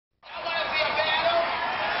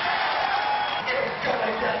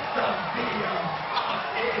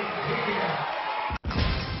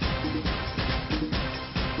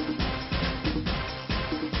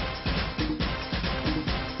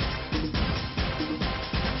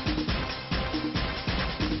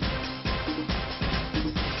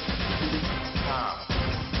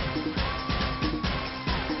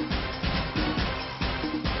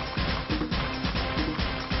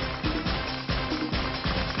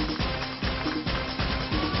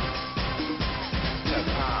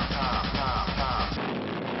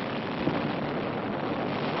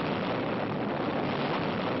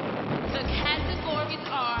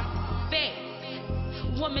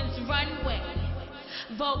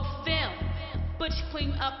Vogue film, butch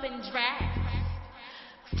queen up in drag.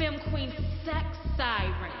 Film queen sex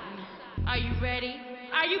siren. Are you ready?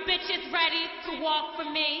 Are you bitches ready to walk for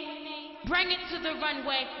me? Bring it to the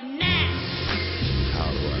runway now.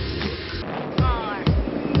 How do I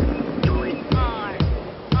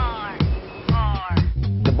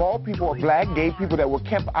look? The bald people are black, gay people that were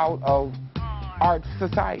kept out of art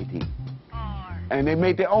society. And they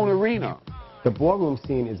made their own arena. The ballroom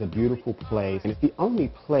scene is a beautiful place, and it's the only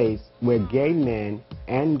place where gay men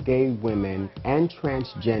and gay women and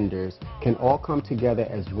transgenders can all come together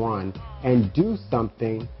as one and do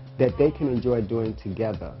something that they can enjoy doing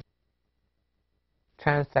together.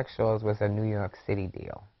 Transsexuals was a New York City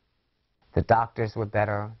deal. The doctors were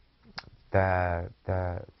better,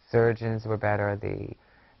 the surgeons were better,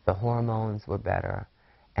 the hormones were better,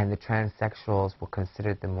 and the transsexuals were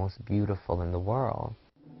considered the most beautiful in the world.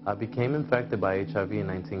 I became infected by HIV in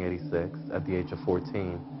 1986 at the age of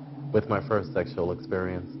 14 with my first sexual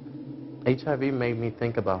experience. HIV made me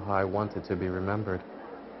think about how I wanted to be remembered.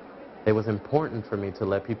 It was important for me to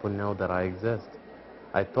let people know that I exist.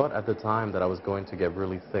 I thought at the time that I was going to get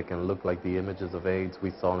really sick and look like the images of AIDS we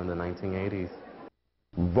saw in the 1980s.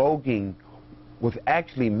 Voguing was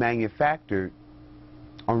actually manufactured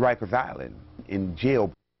on Rikers Island in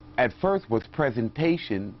jail. At first was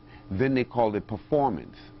presentation, then they called it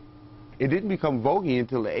performance. It didn't become voguing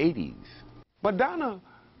until the 80s. Madonna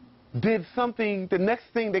did something, the next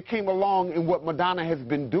thing that came along in what Madonna has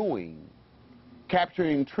been doing,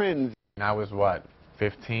 capturing trends. I was, what,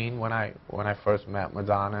 15 when I first met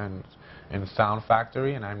Madonna in Sound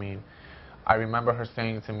Factory, and I mean, I remember her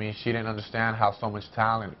saying to me she didn't understand how so much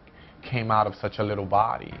talent came out of such a little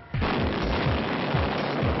body.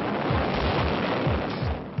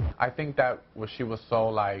 I think that what she was so,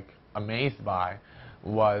 like, amazed by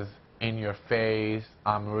was in your face,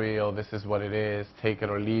 I'm real, this is what it is, take it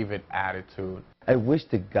or leave it attitude. I wish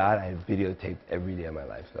to God I had videotaped every day of my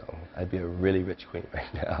life, though. I'd be a really rich queen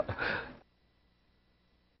right now.